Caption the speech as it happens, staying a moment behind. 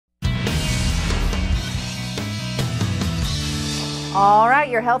All right,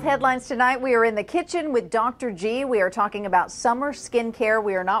 your health headlines tonight. We are in the kitchen with Dr. G. We are talking about summer skincare.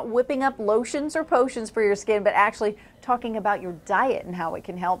 We are not whipping up lotions or potions for your skin, but actually talking about your diet and how it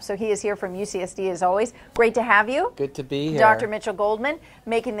can help. So he is here from UCSD as always. Great to have you. Good to be here. Dr. Mitchel Goldman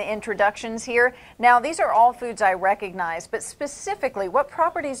making the introductions here. Now, these are all foods I recognize, but specifically, what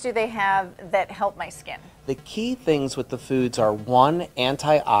properties do they have that help my skin? The key things with the foods are, one,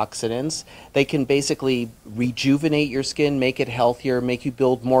 antioxidants. They can basically rejuvenate your skin, make it healthier, make you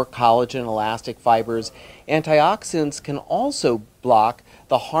build more collagen, elastic fibers. Antioxidants can also block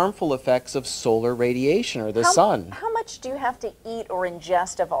the harmful effects of solar radiation or the sun. How much do you have to eat or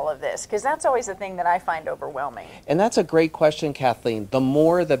ingest of all of this? Because that's always the thing that I find overwhelming. And that's a great question, Kathleen. The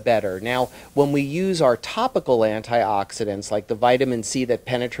more, the better. Now, when we use our topical antioxidants, like the vitamin C that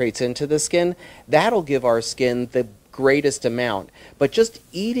penetrates into the skin, that'll give our skin the greatest amount. But just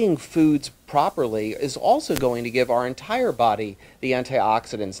eating foods properly is also going to give our entire body the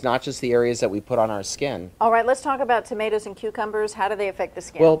antioxidants, not just the areas that we put on our skin. All right, let's talk about tomatoes and cucumbers. How do they affect the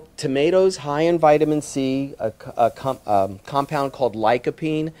skin? Well, tomatoes high in vitamin C, a compound called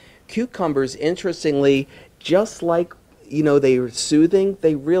lycopene. Cucumbers, interestingly, just like they're soothing.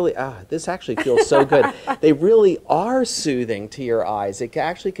 They really, this actually feels so good. They really are soothing to your eyes. It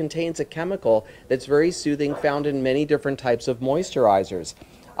actually contains a chemical that's very soothing, found in many different types of moisturizers.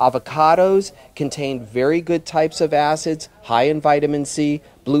 Avocados contain very good types of acids, high in vitamin C,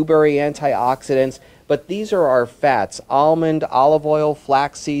 blueberry antioxidants, but these are our fats: almond, olive oil,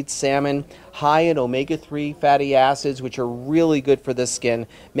 flaxseed, salmon, high in omega-3 fatty acids, which are really good for the skin,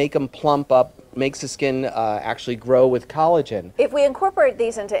 make them plump up, makes the skin actually grow with collagen. If we incorporate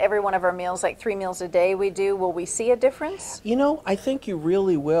these into every one of our meals, like 3 meals a day we do, will we see a difference? I think you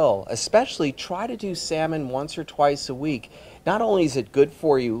really will. Especially try to do salmon once or twice a week. Not only is it good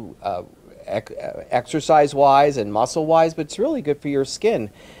for you exercise-wise and muscle-wise, but it's really good for your skin.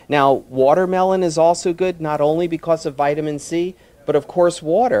 Now, watermelon is also good, not only because of vitamin C, but of course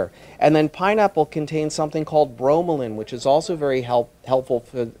water. And then pineapple contains something called bromelain, which is also very helpful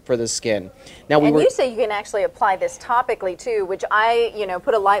for the skin. Now, you say you can actually apply this topically too, which I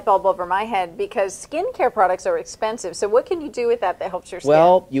put a light bulb over my head, because skincare products are expensive. So what can you do with that helps your skin?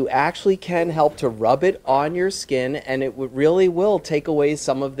 Well, you actually can help to rub it on your skin, and it really will take away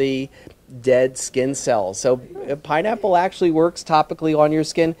some of the dead skin cells. So pineapple actually works topically on your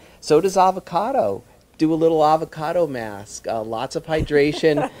skin. So does avocado. Do a little avocado mask, lots of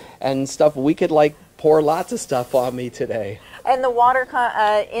hydration and stuff. We could pour lots of stuff on me today. And the water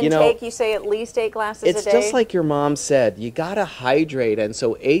intake, you say at least 8 glasses a day? It's just like your mom said, you gotta hydrate, and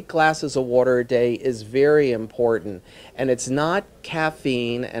so 8 glasses of water a day is very important. And it's not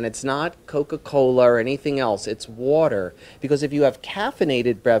caffeine, and it's not Coca-Cola or anything else, it's water. Because if you have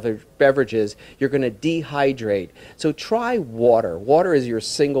caffeinated beverages, you're gonna dehydrate. So try water. Water is your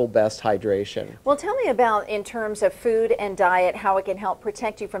single best hydration. Well, tell me about, in terms of food and diet, how it can help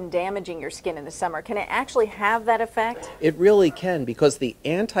protect you from damaging your skin in the summer. Can it actually have that effect? It really can, because the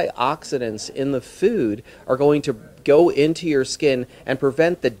antioxidants in the food are going to go into your skin and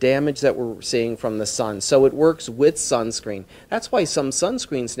prevent the damage that we're seeing from the sun. So it works with sunscreen. That's why some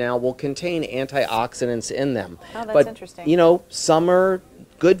sunscreens now will contain antioxidants in them. Oh, that's interesting. Summer,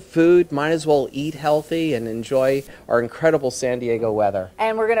 good food, might as well eat healthy and enjoy our incredible San Diego weather.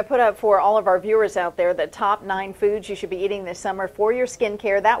 And we're going to put up for all of our viewers out there the top 9 foods you should be eating this summer for your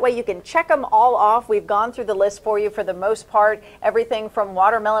skincare. That way you can check them all off. We've gone through the list for you for the most part. Everything from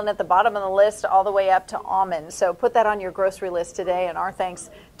watermelon at the bottom of the list all the way up to almonds. So put that on your grocery list today. And our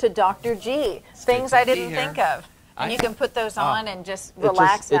thanks to Dr. G. Things I didn't think of. And you can put those on and just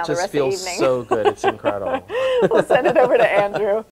relax now the rest of the evening. It just feels so good. It's incredible. We'll send it over to Andrew.